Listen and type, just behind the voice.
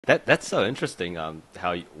That's so interesting.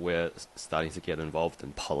 How we're starting to get involved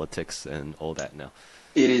in politics and all that now.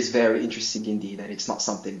 It is very interesting indeed, and it's not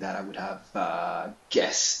something that I would have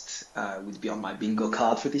guessed would be on my bingo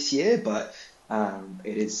card for this year, but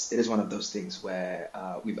it is one of those things where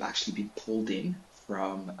we've actually been pulled in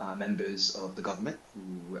from members of the government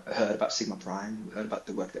who heard about Sigma Prime, who heard about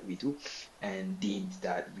the work that we do, and deemed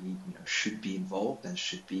that we should be involved and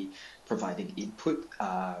should be providing input,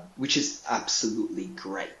 which is absolutely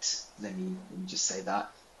great. Let me just say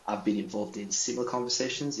that. I've been involved in similar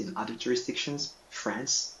conversations in other jurisdictions,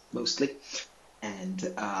 France mostly, and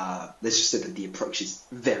let's just say that the approach is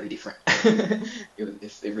very different.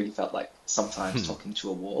 It really felt like sometimes talking to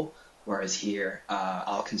a wall, whereas here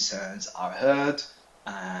our concerns are heard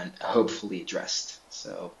and hopefully addressed.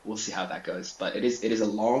 So we'll see how that goes. But it is a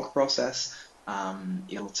long process.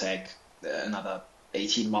 It'll take another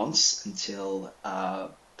 18 months until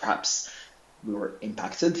perhaps we were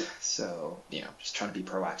impacted. So, just trying to be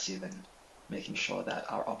proactive and making sure that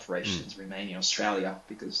our Mm. operations remain in Australia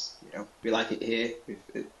because, we like it here.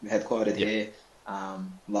 We're headquartered Yep. here. A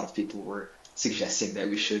lot of people were suggesting that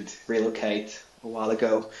we should relocate a while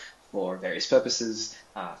ago for various purposes,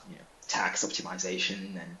 tax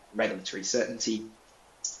optimization and regulatory certainty.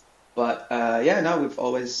 But yeah, no, we've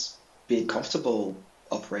always been comfortable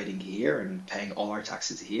operating here and paying all our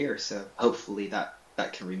taxes here. So hopefully that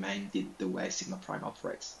can remain the way Sigma Prime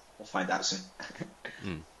operates. We'll find out soon.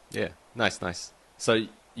 Mm. Yeah. Nice. Nice. So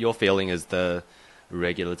your feeling is the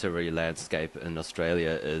regulatory landscape in Australia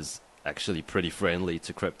is actually pretty friendly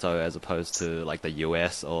to crypto as opposed to like the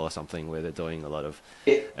US or something where they're doing a lot of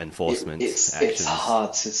enforcement It's actions.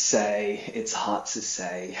 hard to say. It's hard to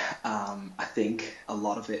say. I think a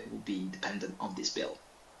lot of it will be dependent on this bill.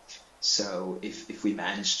 So if we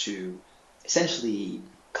manage to essentially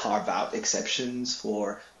carve out exceptions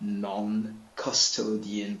for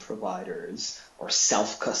non-custodian providers or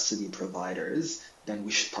self-custody providers, then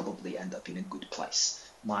we should probably end up in a good place.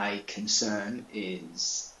 My concern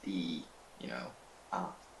is the, you know, uh,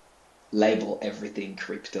 label everything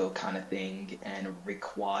crypto kind of thing and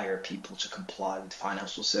require people to comply with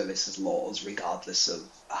financial services laws regardless of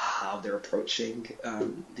how they're approaching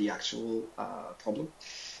the actual problem.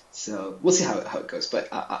 So we'll see how it goes, but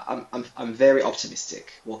I'm very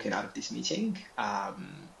optimistic walking out of this meeting.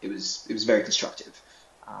 It was very constructive.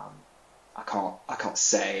 Um, I can't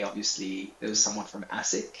say obviously there was someone from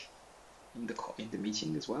ASIC in the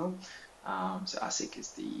meeting as well. So ASIC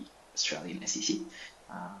is the Australian SEC.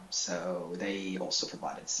 So they also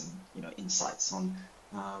provided some insights on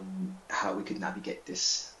how we could navigate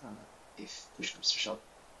this if push comes to shove.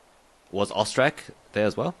 Was Austrac there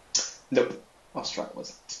as well? Nope, Austrac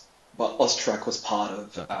wasn't. But Austrac was part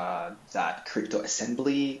of Okay. that crypto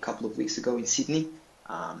assembly a couple of weeks ago in Sydney.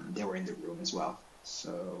 They were in the room as well.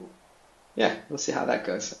 So yeah, we'll see how that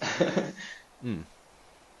goes. Mm.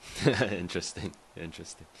 Interesting.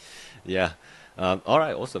 Interesting. Yeah. All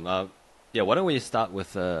right. Awesome. Yeah. Why don't we start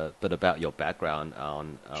with a bit about your background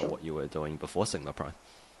on Sure. what you were doing before Sigma Prime?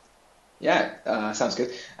 Yeah, sounds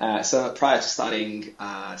good. So prior to starting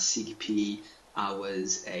Sigp, I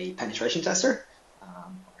was a penetration tester,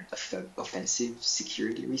 or an offensive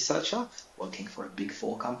security researcher working for a big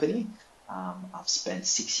four company. I've spent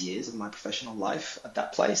 6 years of my professional life at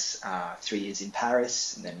that place, 3 years in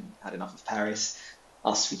Paris, and then had enough of Paris.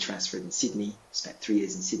 Us, we transferred in Sydney, spent 3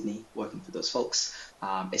 years in Sydney working for those folks,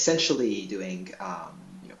 essentially doing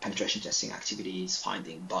penetration testing activities,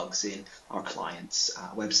 finding bugs in our clients'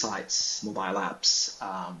 websites, mobile apps,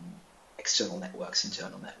 external networks,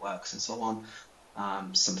 internal networks, and so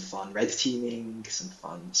on. Some fun red teaming, some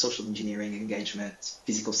fun social engineering engagement,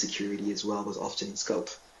 physical security as well was often in scope.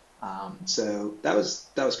 So that was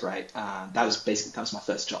great. That was my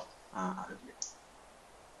first job out of uni.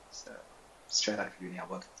 So straight out of uni, I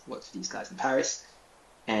worked for these guys in Paris,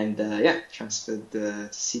 and yeah, transferred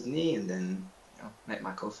to Sydney, and then met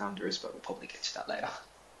my co-founders, but we'll probably get to that later.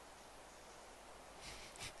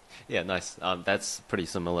 Yeah. Nice. That's pretty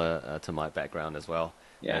similar to my background as well.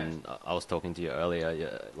 Yeah. And I was talking to you earlier.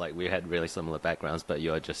 Yeah, like we had really similar backgrounds, but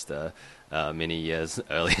you're just many years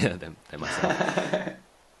earlier than myself.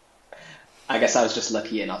 I guess I was just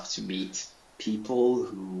lucky enough to meet people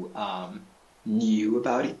who knew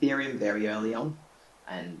about Ethereum very early on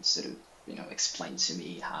and sort of, explained to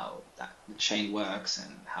me how that the chain works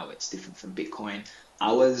and how it's different from Bitcoin.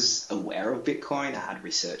 I was aware of Bitcoin. I had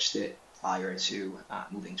researched it prior to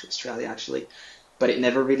moving to Australia, actually, but it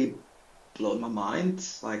never really blew my mind.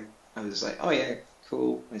 Like, I was like, oh yeah,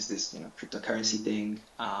 cool. It's this, cryptocurrency thing.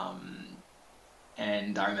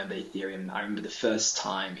 And I remember Ethereum. I remember the first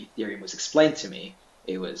time Ethereum was explained to me,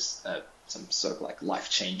 it was a some sort of like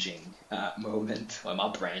life-changing moment where my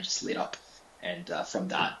brain just lit up. And from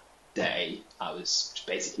that day, I was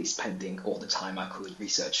basically spending all the time I could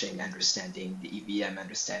researching, understanding the EVM,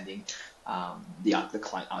 understanding the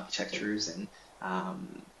client architectures, and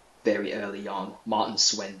very early on, Martin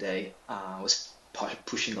Swende was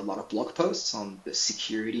pushing a lot of blog posts on the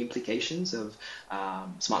security implications of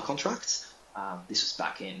smart contracts. This was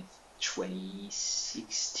back in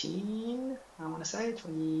 2016, I want to say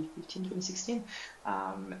 2015, 2016.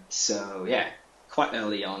 So yeah, quite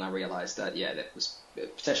early on, I realized that there was a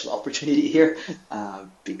potential opportunity here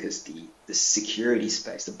because the security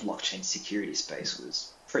space, the blockchain security space,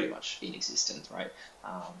 was pretty much inexistent, right?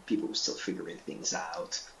 People were still figuring things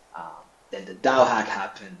out. Then the DAO hack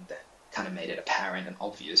happened that kind of made it apparent and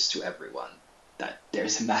obvious to everyone that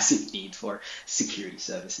there's a massive need for security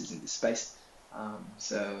services in this space.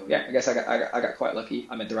 So yeah, I guess I got quite lucky.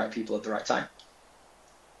 I met the right people at the right time.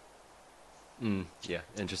 Yeah,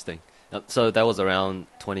 interesting. So that was around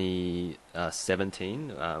 2017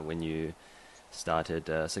 when you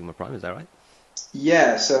started Sigma Prime, is that right?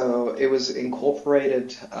 Yeah, so it was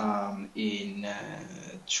incorporated in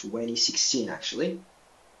 2016 actually.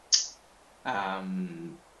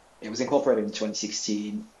 It was incorporated in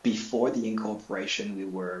 2016. Before the incorporation, we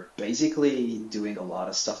were basically doing a lot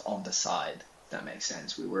of stuff on the side, if that makes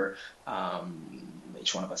sense. We were,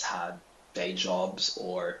 each one of us had day jobs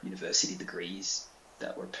or university degrees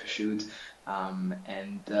that were pursued.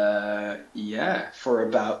 For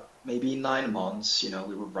about maybe 9 months,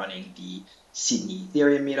 we were running the Sydney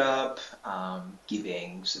Ethereum meetup,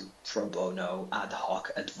 giving sort of pro bono ad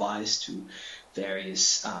hoc advice to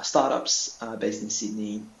various startups based in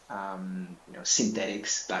Sydney.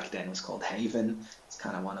 Synthetics back then was called Haven. It's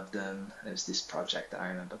kind of one of them. There's this project that I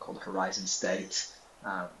remember called Horizon State,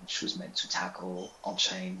 which was meant to tackle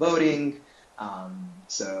on-chain voting.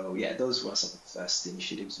 Those were some of the first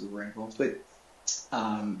initiatives we were involved with.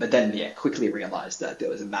 But then, quickly realized that there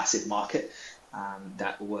was a massive market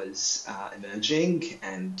that was emerging,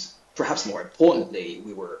 and perhaps more importantly,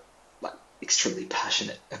 we were like extremely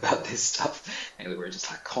passionate about this stuff, and we were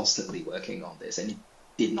just like constantly working on this, and it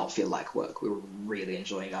did not feel like work. We were really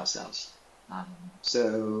enjoying ourselves.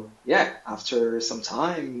 After some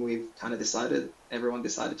time, everyone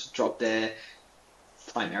decided to drop their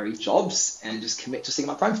primary jobs and just commit to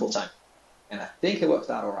Sigma Prime full time. And I think it worked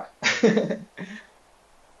out all right.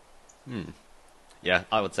 Yeah,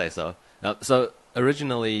 I would say so. So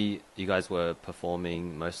originally, you guys were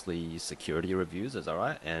performing mostly security reviews, is that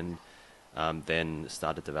right? And then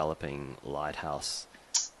started developing Lighthouse.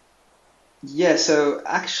 Yeah, so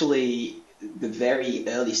actually, the very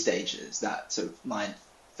early stages, that sort of my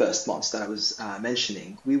first months that I was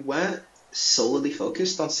mentioning, we weren't solely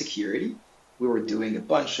focused on security. We were doing a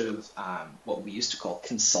bunch of what we used to call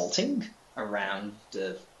consulting around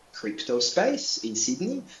the crypto space in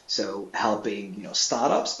Sydney. So helping,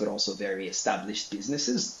 startups, but also very established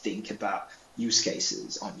businesses think about use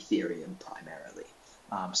cases on Ethereum primarily.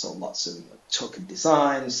 So lots of token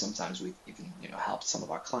designs. Sometimes we even helped some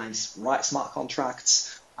of our clients write smart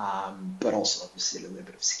contracts, but also obviously a little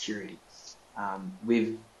bit of security.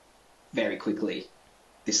 We've very quickly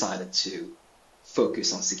decided to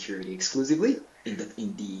focus on security exclusively in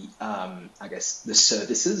the I guess the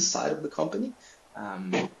services side of the company.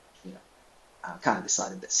 Kind of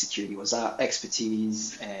decided that security was our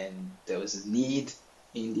expertise, and there was a need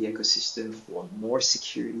in the ecosystem for more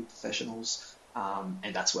security professionals,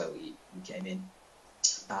 and that's where we came in.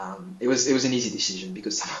 It was an easy decision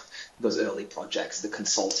because some of those early projects, the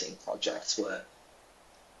consulting projects, were,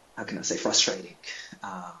 how can I say, frustrating,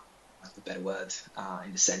 that's a better word,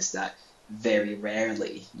 in the sense that very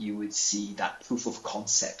rarely you would see that proof of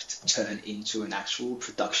concept turn into an actual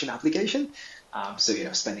production application.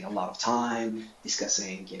 Spending a lot of time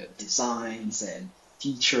discussing, designs and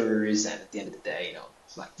features, and at the end of the day,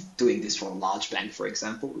 like doing this for a large bank, for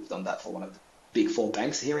example, we've done that for one of the big four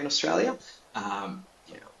banks here in Australia. A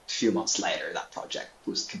few months later, that project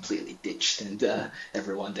was completely ditched, and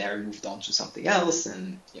everyone there moved on to something else,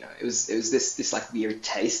 and it was this like weird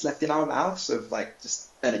taste left in our mouths of like just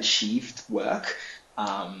unachieved work.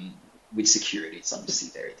 With security, it's obviously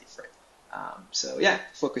very different.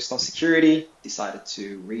 Focused on security, decided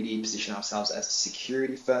to really position ourselves as a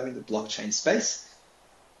security firm in the blockchain space.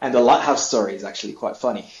 And the Lighthouse story is actually quite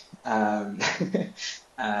funny.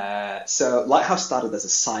 So Lighthouse started as a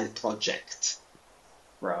side project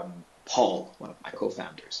from Paul, one of my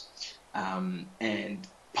co-founders. And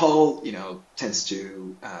Paul, tends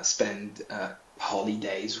to spend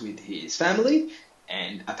holidays with his family.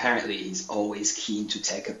 And apparently he's always keen to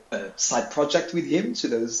take a side project with him to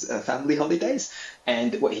those family holidays.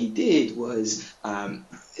 And what he did was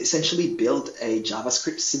essentially build a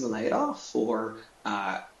JavaScript simulator for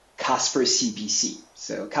Casper CBC.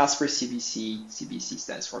 So Casper CBC, CBC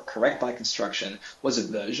stands for Correct by Construction, was a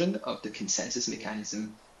version of the consensus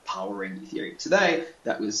mechanism powering Ethereum today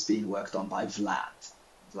that was being worked on by Vlad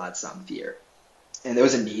Zamfir. And there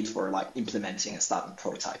was a need for like implementing and starting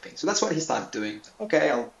prototyping. So that's what he started doing.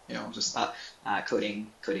 Okay, I'll just start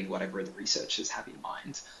coding whatever the researchers have in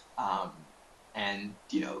mind, and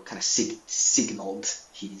kind of signaled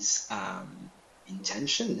his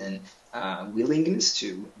intention and willingness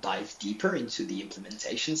to dive deeper into the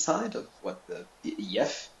implementation side of what the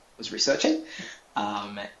EF was researching.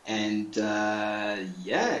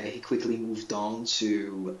 He quickly moved on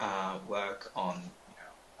to work on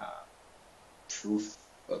proof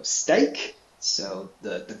of stake. So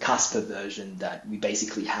the Casper version that we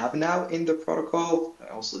basically have now in the protocol,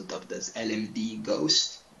 also dubbed as LMD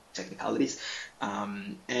Ghost technicalities,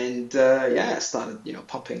 started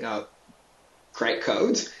pumping out great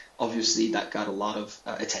code. Obviously, that got a lot of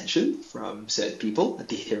attention from certain people at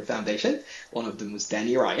the Ethereum Foundation. One of them was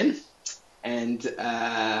Danny Ryan. And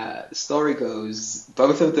the story goes,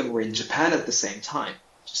 both of them were in Japan at the same time,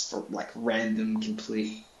 just for like random,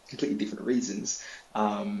 completely different reasons.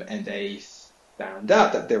 And they found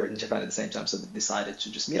out that they were in Japan at the same time, so they decided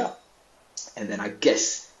to just meet up. And then I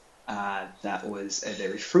guess that was a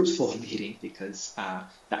very fruitful meeting because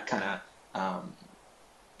that kind of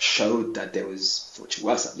showed that there was, to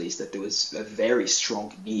us at least, that there was a very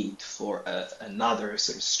strong need for another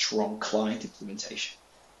sort of strong client implementation.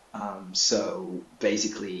 So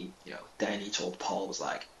basically, Danny told Paul, was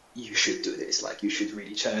like, you should do this, like you should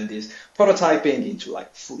really turn this prototyping into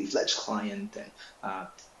like fully fledged client, and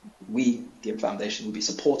we, the Foundation, will be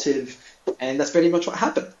supportive, and that's pretty much what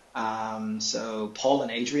happened. So Paul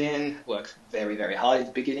and Adrian worked very, very hard at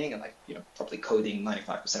the beginning, and probably coding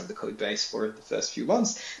 95% of the code base for the first few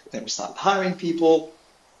months. Then we started hiring people,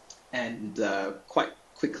 and quite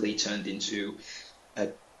quickly turned into a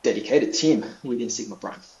dedicated team within Sigma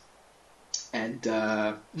Prime. And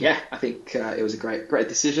I think it was a great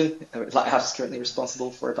decision. Lighthouse is currently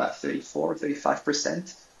responsible for about 34 or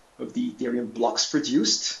 35% of the Ethereum blocks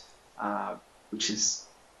produced, which is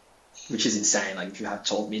insane. Like if you had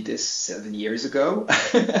told me this 7 years ago,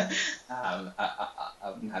 I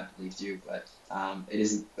wouldn't have believed you. But it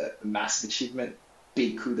is a massive achievement.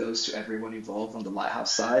 Big kudos to everyone involved on the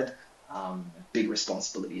Lighthouse side. Big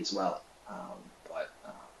responsibility as well.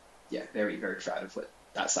 Very, very proud of what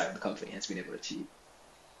that side of the company has been able to achieve.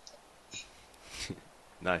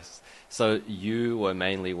 Nice. So you were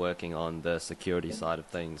mainly working on the security side of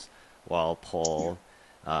things, while Paul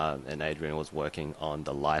and Adrian was working on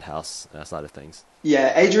the Lighthouse side of things.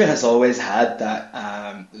 Yeah, Adrian has always had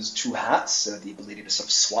that those two hats, so the ability to sort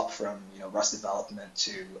of swap from Rust development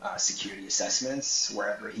to security assessments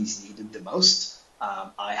wherever he's needed the most.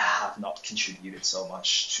 I have not contributed so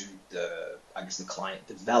much to the client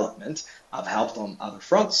development. I've helped on other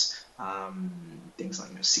fronts, things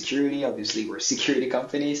like security. Obviously, we're a security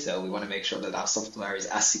company, so we want to make sure that our software is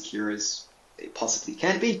as secure as it possibly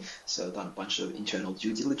can be. So I've done a bunch of internal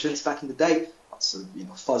due diligence back in the day, lots of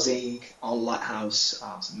fuzzing on Lighthouse,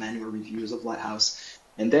 some manual reviews of Lighthouse,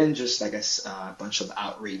 and then just a bunch of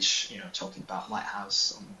outreach, talking about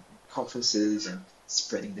Lighthouse on conferences and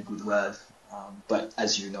spreading the good word. But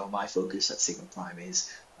as you know, my focus at Sigma Prime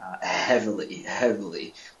is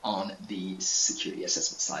heavily on the security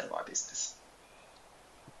assessment side of our business.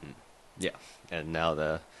 Yeah, and now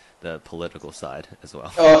the political side as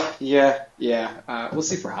well. Oh, yeah. We'll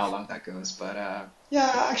see for how long that goes. But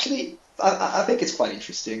actually, I think it's quite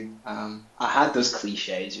interesting. I had those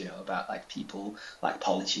cliches, about like people, like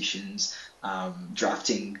politicians,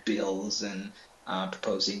 drafting bills and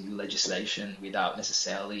proposing legislation without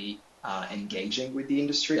necessarily engaging with the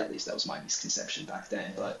industry. At least that was my misconception back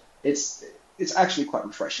then. But it's actually quite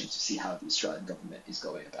refreshing to see how the Australian government is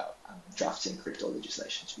going about drafting crypto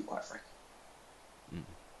legislation, to be quite frank.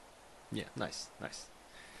 Yeah, nice.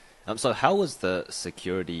 So how was the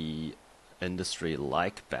security industry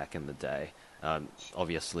like back in the day?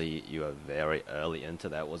 Obviously, you were very early into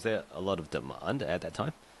that. Was there a lot of demand at that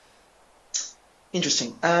time?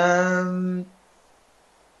 Interesting.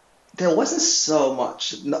 There wasn't so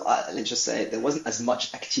much, let's just say there wasn't as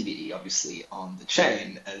much activity, obviously, on the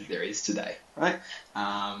chain as there is today, right?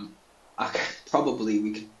 Probably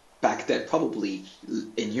we could back then probably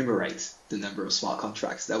enumerate the number of smart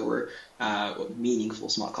contracts that were meaningful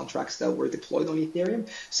smart contracts that were deployed on Ethereum.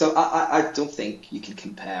 So I don't think you can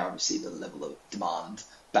compare, obviously, the level of demand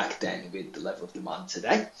back then with the level of demand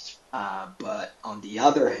today. But on the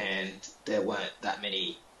other hand, there weren't that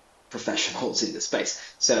many professionals in the space.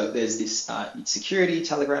 So there's this security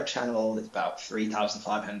Telegram channel. It's about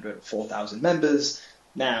 3,500, 4,000 members.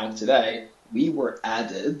 Now, today, we were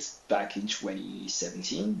added back in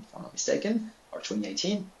 2017, if I'm not mistaken, or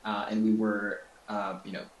 2018, and we were,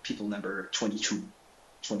 people number 22,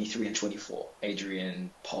 23, and 24, Adrian,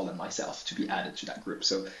 Paul, and myself, to be added to that group.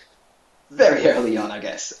 So very early on, I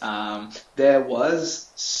guess. There was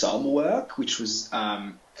some work which was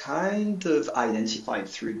kind of identified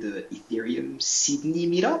through the Ethereum Sydney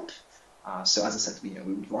meetup. So as I said, we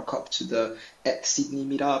would rock up to the Sydney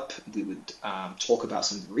meetup. We would talk about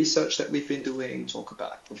some of the research that we've been doing,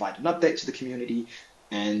 provide an update to the community,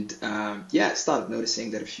 and started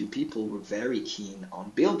noticing that a few people were very keen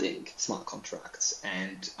on building smart contracts,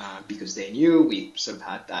 and because they knew we sort of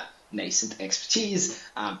had that nascent expertise,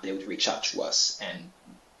 they would reach out to us, and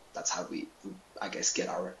that's how we, I guess, get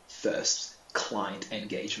our first client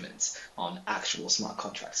engagements on actual smart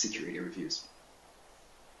contract security reviews.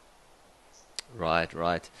 Right,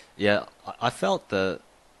 right. Yeah, I felt the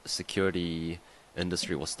security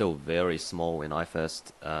industry was still very small when I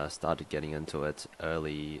first started getting into it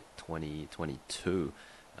early 2022.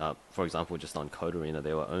 For example, just on Code Arena,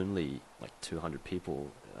 there were only like 200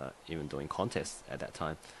 people even doing contests at that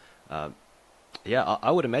time.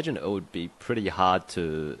 I would imagine it would be pretty hard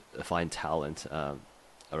to find talent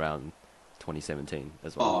around 2017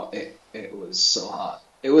 as well. Oh, it was so hard.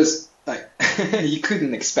 It was like you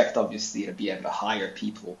couldn't expect, obviously, to be able to hire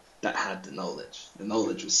people that had the knowledge. The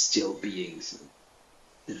knowledge was still being sort of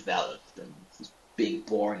developed and was being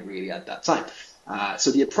born really at that time.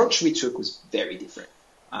 So the approach we took was very different.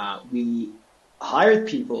 We hired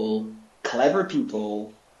people, clever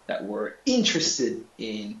people that were interested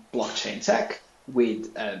in blockchain tech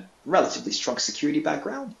with a relatively strong security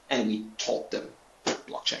background, and we taught them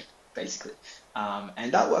blockchain, basically.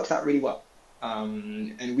 And that worked out really well.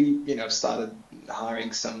 And we, started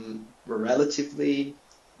hiring some relatively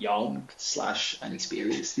young /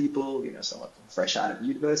 inexperienced people, somewhat fresh out of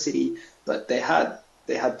university, but they had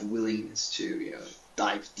the willingness to,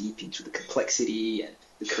 dive deep into the complexity and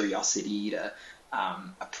the curiosity to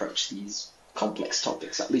approach these complex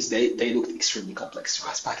topics. At least they looked extremely complex to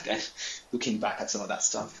us back then. Looking back at some of that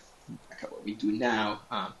stuff, like at what we do now,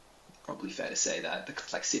 probably fair to say that the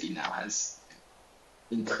complexity now has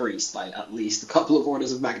increased by at least a couple of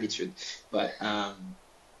orders of magnitude. But that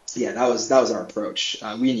was our approach.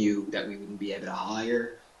 We knew that we wouldn't be able to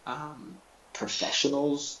hire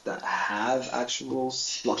professionals that have actual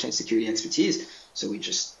blockchain security expertise. So we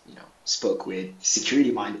just, spoke with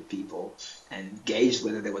security-minded people and gauged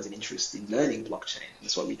whether there was an interest in learning blockchain.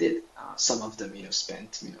 That's what we did. Some of them,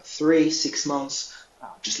 spent, 3-6 months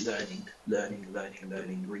just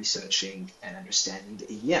learning, researching, and understanding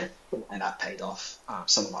the EVM, and that paid off.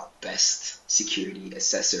 Some of our best security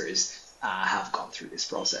assessors have gone through this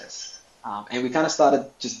process. And we kind of started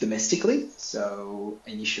just domestically. So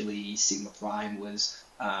initially, Sigma Prime was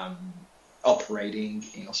operating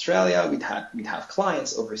in Australia. We'd have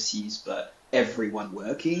clients overseas, but everyone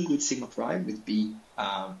working with Sigma Prime would be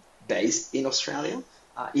based in Australia,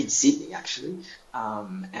 in Sydney actually.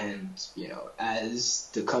 And as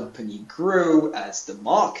the company grew, as the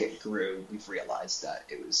market grew, we've realized that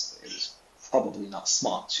it was probably not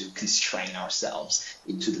smart to constrain ourselves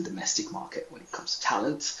into the domestic market when it comes to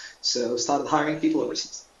talent. So started hiring people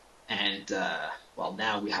overseas. And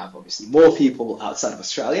now we have obviously more people outside of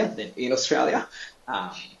Australia than in Australia,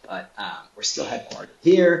 but we're still headquartered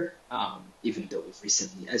here, even though we've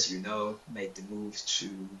recently, as you know, made the move to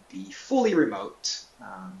be fully remote,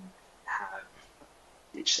 have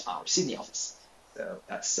ditched our Sydney office. So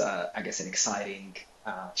that's, I guess, an exciting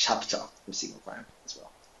chapter for Sigma Prime as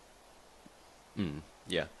well.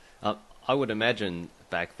 Yeah. I would imagine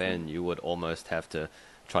back then you would almost have to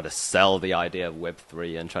try to sell the idea of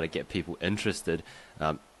Web3 and try to get people interested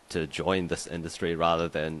to join this industry rather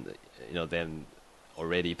than them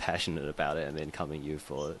already passionate about it and then coming to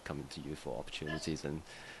you for opportunities. And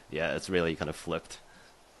yeah, it's really kind of flipped.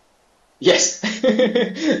 Yes,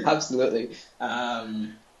 absolutely.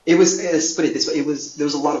 It was, let's put it this way, there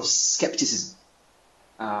was a lot of skepticism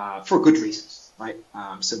for good reasons, right?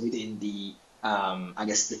 So within the I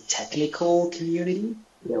guess the technical community,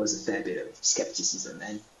 there was a fair bit of skepticism,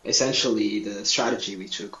 and essentially the strategy we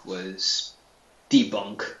took was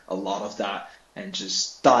debunk a lot of that and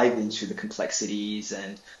just dive into the complexities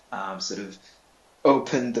and sort of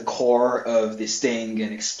open the core of this thing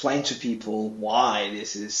and explain to people why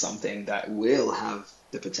this is something that will have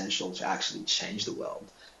the potential to actually change the world.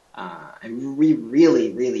 And we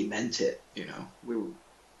really, really meant it, you know. We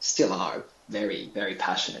still are very, very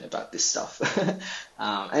passionate about this stuff.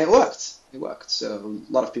 And it worked. It worked. So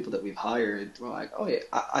a lot of people that we've hired were like, oh yeah,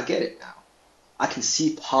 I get it now. I can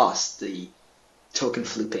see past the token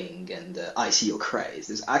flipping and the ICO craze.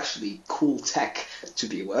 There's actually cool tech to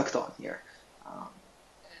be worked on here. Um,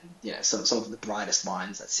 and some of the brightest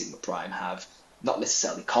minds at Sigma Prime have not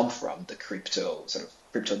necessarily come from the crypto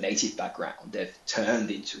native background. They've turned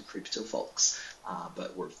into crypto folks,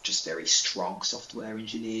 but we're just very strong software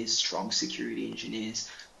engineers, strong security engineers,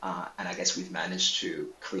 and I guess we've managed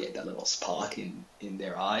to create that little spark in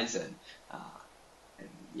their eyes, uh, and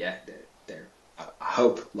yeah, they're I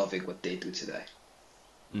hope loving what they do today.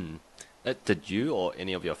 Mm. Did you or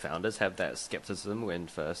any of your founders have that skepticism when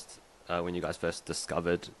you guys first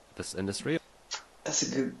discovered this industry? That's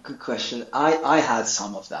a good question. I had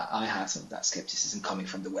some of that. I had some of that skepticism coming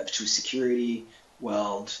from the Web2 security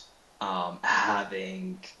world,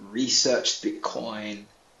 having researched Bitcoin.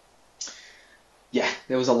 Yeah,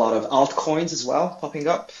 there was a lot of altcoins as well popping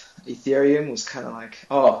up. Ethereum was kind of like,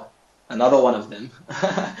 oh, another one of them.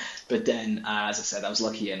 But then, as I said, I was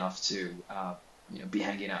lucky enough to, be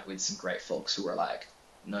hanging out with some great folks who were like,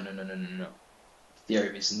 no, no, no, no, no, no.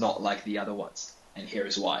 Ethereum is not like the other ones, and here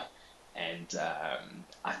is why. And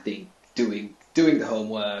I think doing the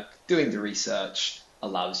homework, doing the research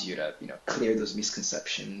allows you to clear those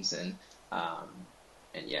misconceptions um,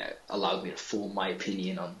 and yeah, allowed me to form my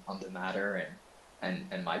opinion on the matter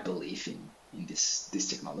and my belief in this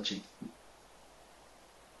technology.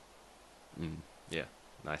 Mm. Yeah,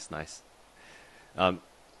 nice, nice. Um,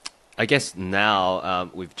 I guess now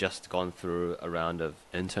we've just gone through a round of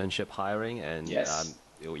internship hiring, and Yes.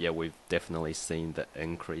 yeah, we've definitely seen the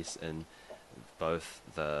increase in both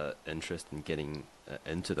the interest in getting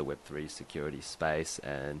into the Web3 security space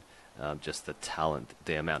and just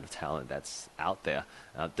the amount of talent that's out there.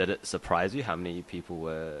 Did it surprise you how many people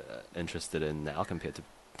were interested in now compared to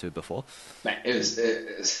before? Man, it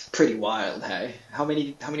was pretty wild, hey. How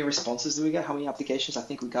many responses did we get? How many applications? I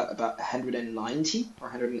think we got about 190 or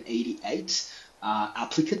 188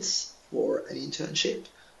 applicants for an internship.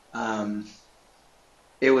 Um,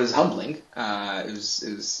 it was humbling. It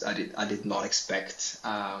was I did not expect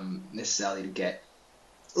necessarily to get.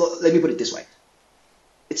 Let me put it this way.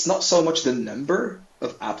 It's not so much the number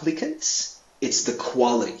of applicants, it's the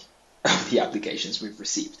quality of the applications we've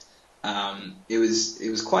received. It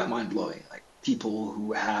was quite mind blowing. Like people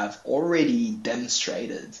who have already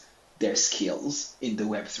demonstrated their skills in the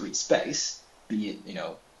Web3 space, be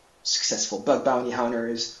it successful bug bounty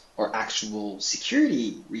hunters or actual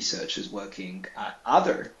security researchers working at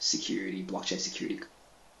other blockchain security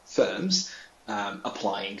firms,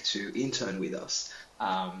 applying to intern with us.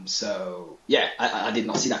 So yeah, I did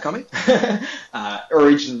not see that coming.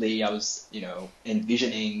 Originally, I was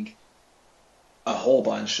envisioning a whole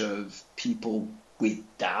bunch of people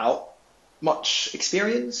without much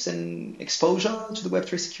experience and exposure to the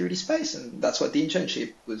Web3 security space, and that's what the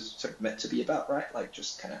internship was sort of meant to be about, right? Like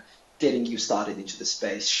just kind of getting you started into the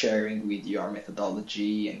space, sharing with you our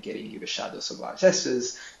methodology, and getting you the shadows of our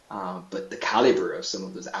testers. But the caliber of some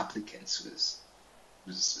of those applicants was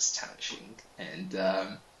astonishing,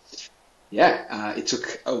 and yeah, it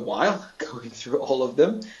took a while going through all of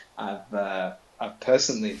them. I've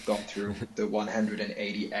personally gone through the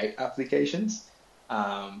 188 applications,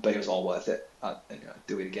 but it was all worth it. I'd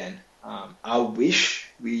do it again. I wish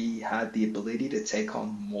we had the ability to take on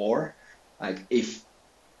more. Like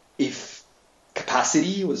if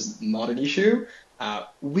capacity was not an issue,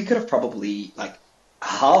 we could have probably like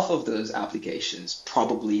half of those applications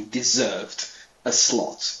probably deserved a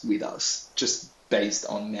slot with us just based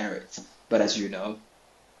on merit. But as you know,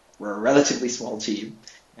 we're a relatively small team,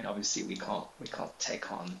 and obviously we can't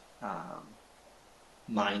take on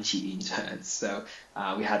 90 interns. So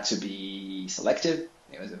we had to be selective.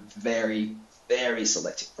 It was a very, very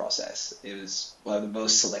selective process. It was one of the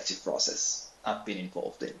most selective process I've been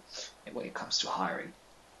involved in when it comes to hiring.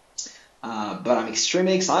 But I'm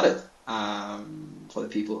extremely excited for the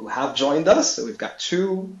people who have joined us. So we've got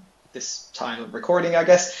two this time of recording, I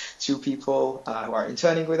guess, two people who are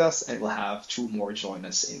interning with us, and we'll have two more join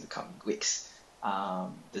us in the coming weeks.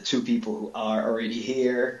 The two people who are already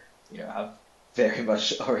here, have very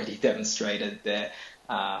much already demonstrated their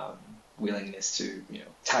willingness to,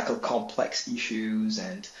 tackle complex issues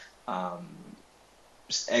and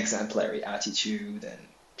just exemplary attitude. And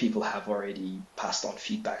people have already passed on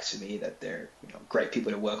feedback to me that they're, great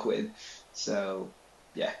people to work with. So,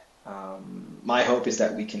 yeah, My hope is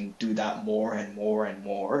that we can do that more and more and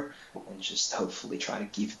more, and just hopefully try to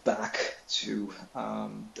give back to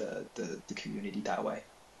the community that way.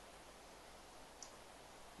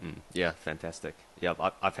 Yeah, fantastic. Yeah,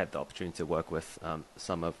 I've had the opportunity to work with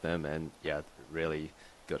some of them, and yeah, really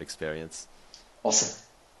good experience. Awesome.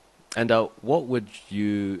 And what would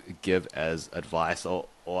you give as advice, or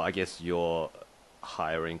I guess your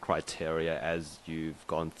hiring criteria as you've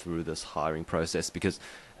gone through this hiring process? Because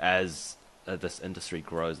as this industry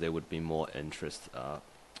grows, there would be more interest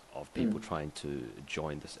of people Mm. trying to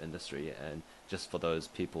join this industry. And just for those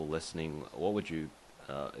people listening, what would you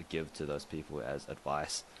give to those people as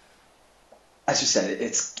advice? As you said,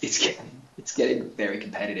 it's getting very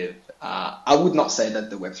competitive. I would not say that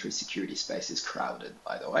the Web3 security space is crowded,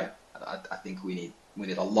 by the way. I think we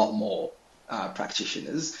need a lot more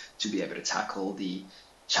practitioners to be able to tackle the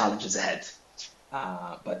challenges ahead.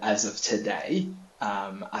 But as of today,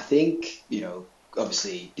 I think,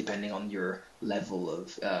 obviously, depending on your level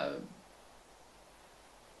of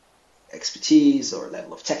expertise or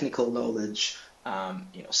level of technical knowledge,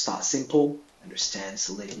 start simple, understand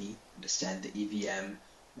Solidity, understand the EVM,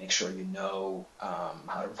 make sure you know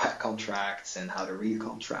how to write contracts and how to read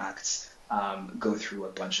contracts. Go through a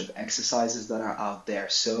bunch of exercises that are out there.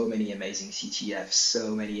 So many amazing CTFs,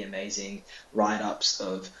 so many amazing write-ups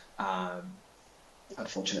of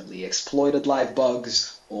unfortunately exploited live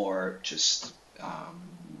bugs or just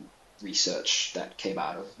research that came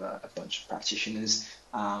out of a bunch of practitioners.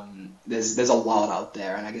 There's a lot out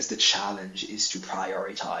there, and I guess the challenge is to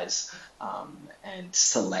prioritize and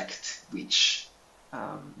select which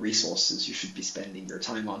resources you should be spending your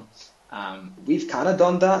time on. We've kind of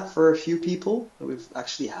done that for a few people. We've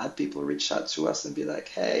actually had people reach out to us and be like,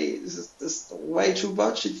 "Hey, this is way too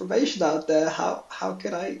much information out there. How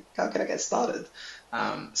can I get started?"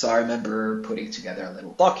 So I remember putting together a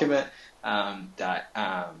little document that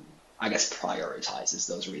I guess prioritizes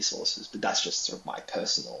those resources, but that's just sort of my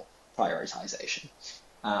personal prioritization.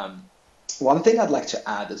 Um, One thing I'd like to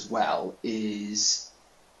add as well is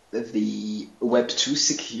the Web2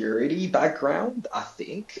 security background, I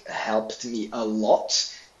think, helped me a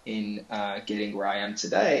lot in getting where I am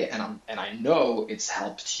today, and I know it's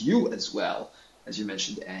helped you as well. As you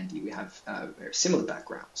mentioned, Andy, we have very similar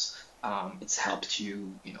backgrounds. It's helped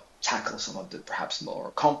you, tackle some of the perhaps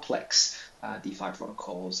more complex DeFi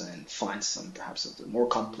protocols and find some perhaps of the more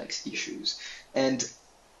complex issues. And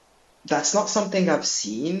that's not something I've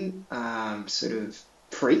seen sort of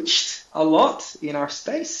preached a lot in our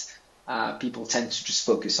space. People tend to just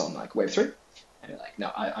focus on like Web3. And they're like,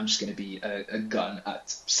 no, I'm just going to be a gun at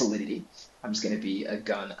Solidity. I'm just going to be a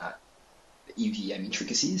gun at EVM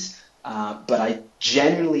intricacies. But I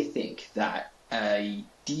genuinely think that a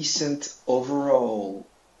decent overall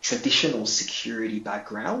traditional security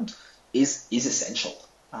background is essential.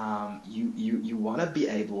 You want to be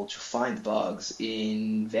able to find bugs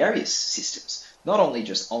in various systems, not only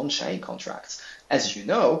just on-chain contracts. As you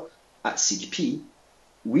know, at Sigp,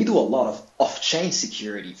 we do a lot of off-chain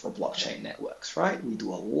security for blockchain networks, right? We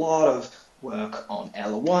do a lot of work on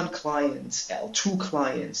L1 clients, L2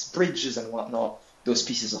 clients, bridges and whatnot. Those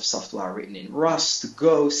pieces of software are written in Rust,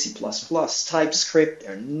 Go, C++, TypeScript.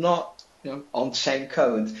 They're not, on-chain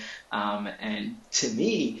code. And to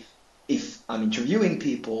me, if I'm interviewing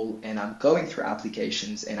people and I'm going through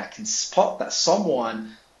applications and I can spot that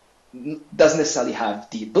someone doesn't necessarily have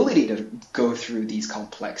the ability to go through these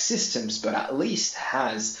complex systems, but at least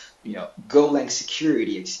has, Golang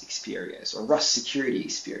security experience or Rust security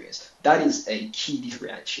experience. That is a key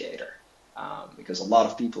differentiator because a lot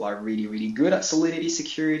of people are really, really good at Solidity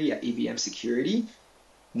security, at EVM security.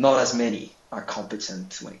 Not as many are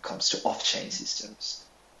competent when it comes to off-chain systems.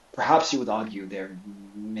 Perhaps you would argue they're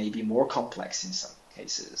maybe more complex in some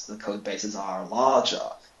cases. The code bases are larger,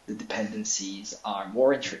 the dependencies are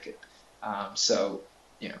more intricate. So,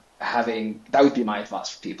 having that would be my advice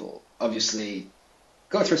for people. Obviously,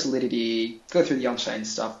 go through Solidity, go through the on-chain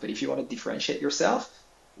stuff, but if you want to differentiate yourself,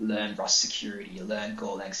 learn Rust security, learn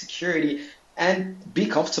Golang security, and be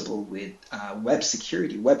comfortable with web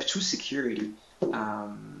security, Web2 security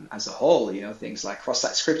as a whole. Things like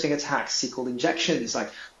cross-site scripting attacks, SQL injections,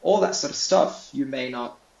 like all that sort of stuff. You may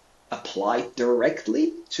not apply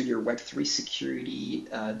directly to your Web3 security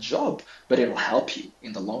job, but it'll help you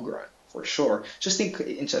in the long run for sure. Just think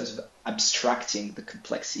in terms of abstracting the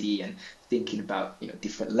complexity and thinking about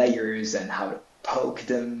different layers and how to poke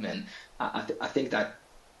them, and I think that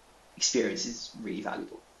experience is really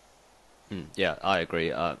valuable. Yeah, I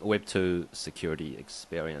agree. Web 2 security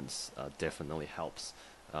experience definitely helps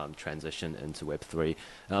transition into Web 3.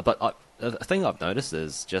 But the thing I've noticed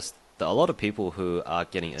is just a lot of people who are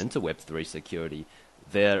getting into Web3 security,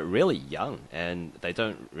 they're really young and they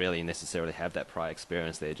don't really necessarily have that prior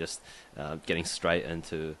experience. They're just getting straight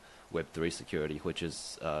into Web3 security, which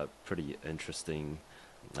is a pretty interesting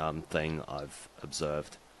thing I've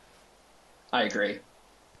observed. I agree.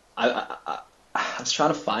 I was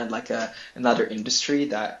trying to find like another industry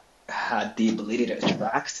that had the ability to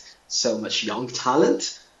attract so much young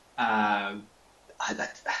talent. I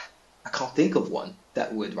I can't think of one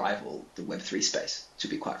that would rival the Web3 space, to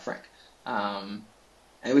be quite frank. Um,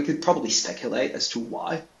 and we could probably speculate as to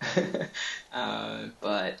why.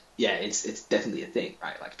 But yeah, it's definitely a thing,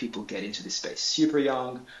 right? Like people get into this space super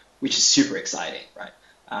young, which is super exciting, right?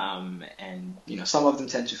 And you know, some of them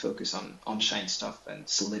tend to focus on on-chain stuff and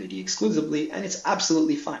Solidity exclusively, and it's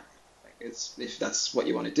absolutely fine. Like it's if that's what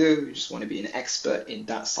you want to do, you just want to be an expert in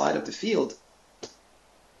that side of the field,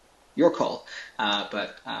 your call.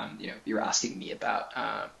 But you know, you're asking me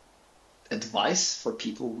about advice for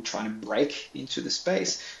people trying to break into the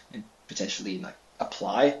space and potentially like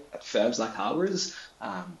apply at firms like ours.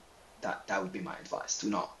 That would be my advice. Do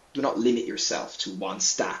not limit yourself to one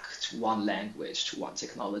stack, to one language, to one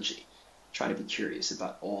technology. Try to be curious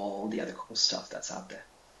about all the other cool stuff that's out there.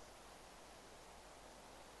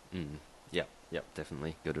 Mm. Yep, yep,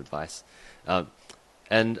 definitely good advice. Um,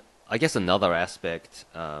 and I guess another aspect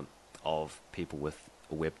of people with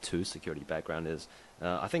a Web 2 security background is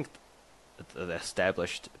I think the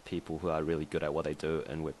established people who are really good at what they do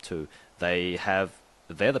in Web 2,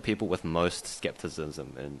 they're the people with most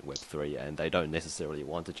skepticism in Web 3, and they don't necessarily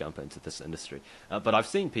want to jump into this industry. But I've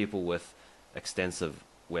seen people with extensive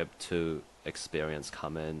Web 2 experience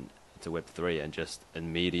come in to Web 3 and just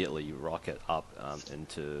immediately rocket up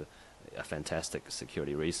into a fantastic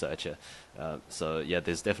security researcher. So yeah,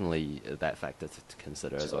 there's definitely that factor to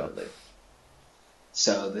consider as well. Totally.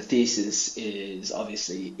 So the thesis is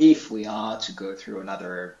obviously if we are to go through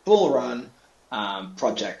another bull run,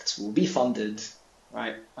 projects will be funded,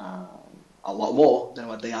 right? A lot more than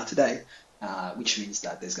what they are today, which means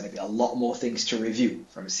that there's going to be a lot more things to review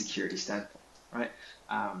from a security standpoint, right?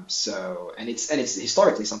 And it's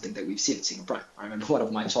historically something that we've seen at Sigma Prime. I remember one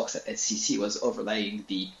of my talks at SCC was overlaying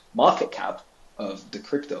the market cap of the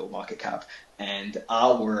crypto market cap and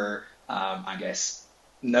our, I guess,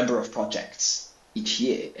 number of projects each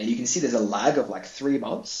year. And you can see there's a lag of like 3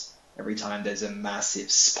 months. Every time there's a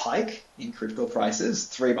massive spike in crypto prices,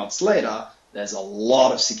 3 months later, there's a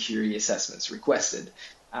lot of security assessments requested.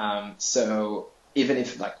 So even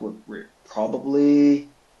if like we're probably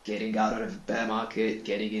getting out of a bear market,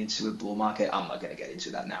 getting into a bull market, I'm not going to get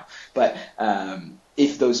into that now. But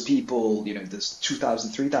if those people, you know, those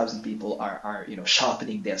 2,000, 3,000 people are you know,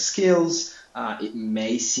 sharpening their skills, it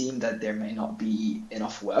may seem that there may not be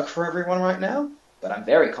enough work for everyone right now. But I'm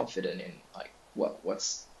very confident in like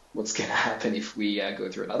what's going to happen if we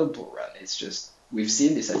go through another bull run. It's just we've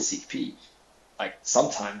seen this at Sigp. Like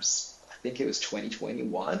sometimes I think it was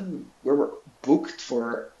 2021, we were booked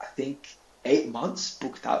for I think 8 months,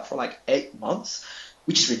 booked out for like 8 months,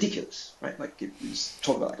 which is ridiculous, right? Like if you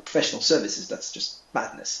talk about like professional services, that's just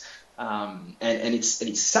madness. And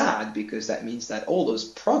it's sad because that means that all those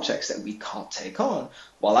projects that we can't take on,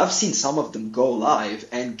 well, I've seen some of them go live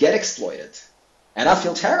and get exploited. And I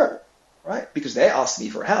feel terrible, right? Because they asked me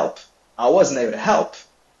for help. I wasn't able to help.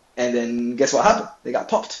 And then guess what happened? They got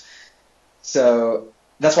popped. So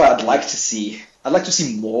that's why I'd like to see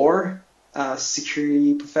more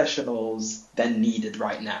security professionals than needed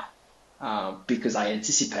right now. Because I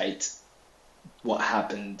anticipate what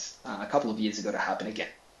happened a couple of years ago to happen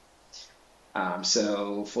again.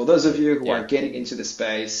 So for those of you who are Yeah. getting into the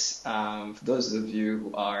space, for those of you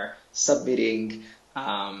who are submitting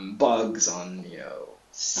bugs on, you know,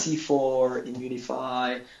 C4,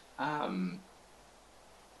 Immunify,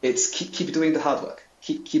 it's keep doing the hard work,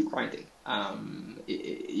 keep grinding.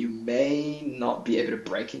 You may not be able to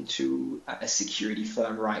break into a security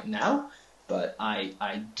firm right now, but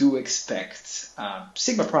I do expect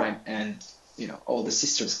Sigma Prime and you know all the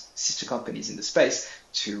sister companies in the space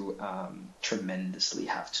to tremendously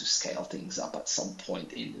have to scale things up at some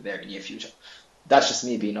point in the very near future. That's just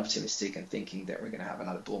me being optimistic and thinking that we're going to have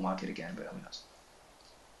another bull market again, but who knows?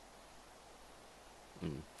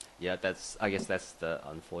 Mm. Yeah, I guess that's the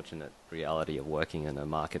unfortunate reality of working in a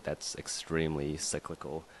market that's extremely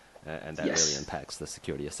cyclical, and that really Yes, impacts the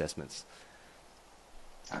security assessments.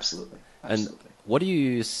 absolutely, And absolutely. what do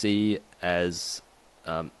you see as,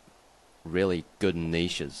 um, really good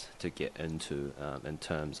niches to get into in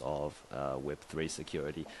terms of Web3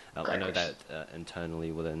 security. I Great know question. that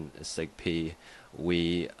internally within Sigp,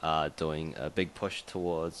 we are doing a big push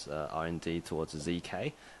towards R&D towards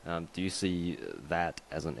ZK. Do you see that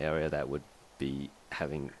as an area that would be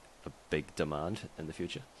having a big demand in the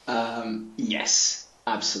future? Yes,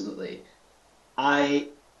 absolutely. I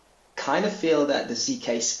kind of feel that the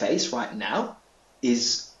ZK space right now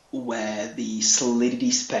is where the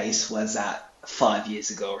Solidity space was at 5 years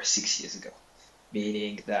ago or 6 years ago,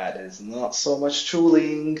 meaning that there's not so much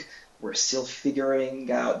tooling. We're still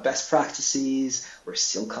figuring out best practices. We're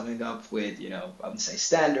still coming up with, I wouldn't say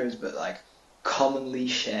standards, but like commonly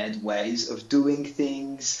shared ways of doing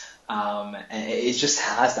things. And it just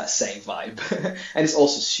has that same vibe. And it's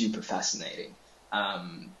also super fascinating.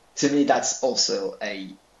 To me, that's also a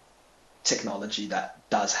technology that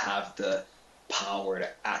does have the power to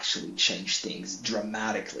actually change things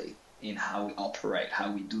dramatically in how we operate,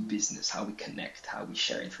 how we do business, how we connect, how we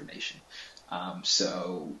share information.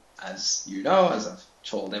 So, as you know, as I've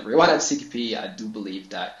told everyone at CKP, I do believe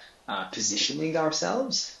that positioning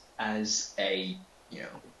ourselves as a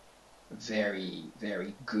very,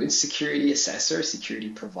 very good security assessor, security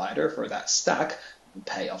provider for that stack will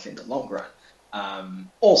pay off in the long run.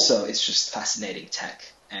 Also, it's just fascinating tech.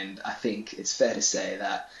 And I think it's fair to say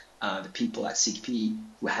that the people at CP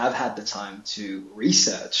who have had the time to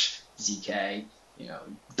research ZK,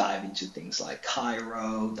 dive into things like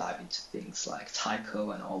Cairo, dive into things like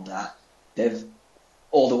Tycho and all that, they've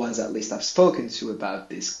all the ones at least I've spoken to about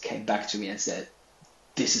this came back to me and said,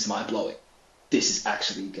 this is mind blowing. This is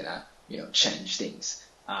actually gonna, change things.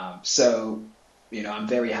 I'm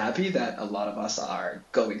very happy that a lot of us are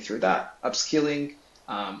going through that upskilling.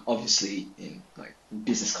 Obviously, in like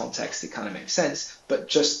business context, it kind of makes sense, but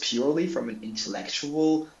just purely from an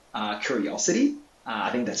intellectual curiosity, I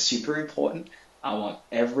think that's super important. I want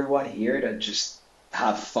everyone here to just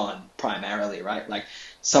have fun primarily, right? Like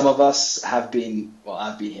some of us have been, well,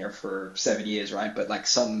 I've been here for 7 years, right? But like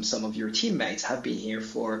some of your teammates have been here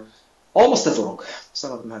for almost as long.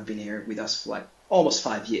 Some of them have been here with us for like almost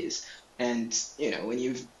 5 years. And, when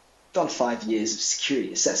you've done 5 years of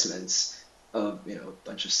security assessments of, a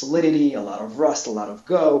bunch of Solidity, a lot of Rust, a lot of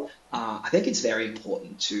Go, I think it's very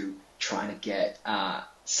important to try to get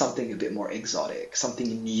something a bit more exotic,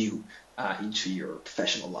 something new into your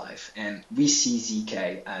professional life. And we see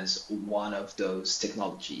ZK as one of those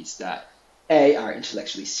technologies that A, are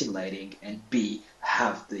intellectually stimulating, and B,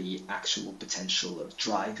 have the actual potential of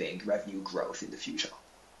driving revenue growth in the future.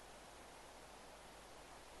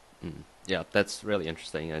 Mm. Yeah, that's really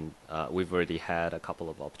interesting, and we've already had a couple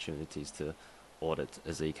of opportunities to audit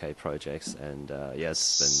ZK projects, and yeah,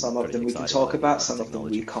 it's been Some of pretty them we can exciting talk learning about, about the some of them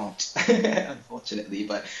we technology. can't, unfortunately.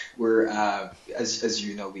 But we're, as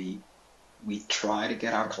you know, we try to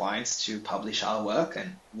get our clients to publish our work,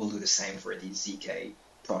 and we'll do the same for these ZK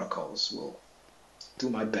protocols. We'll do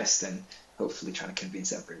my best and hopefully try to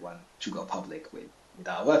convince everyone to go public with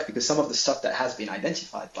our work, because some of the stuff that has been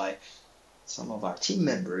identified by some of our team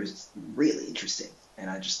members is really interesting, and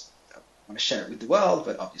I just want to share it with the world,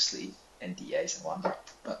 but obviously NDAs and whatnot.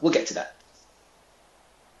 But we'll get to that.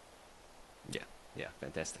 Yeah, yeah,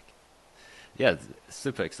 fantastic. Yeah,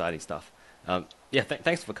 super exciting stuff. Yeah,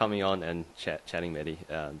 thanks for coming on and chatting, Mehdi.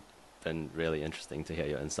 Been really interesting to hear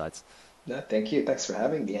your insights. No, thank you. Thanks for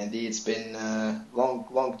having me, Andy. It's been long,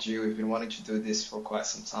 long due. We've been wanting to do this for quite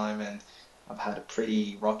some time, and I've had a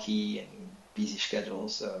pretty rocky and busy schedule,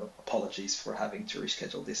 so apologies for having to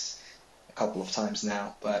reschedule this a couple of times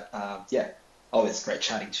now. But yeah, always great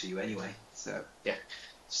chatting to you anyway. So yeah,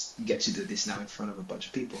 just get to do this now in front of a bunch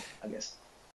of people, I guess.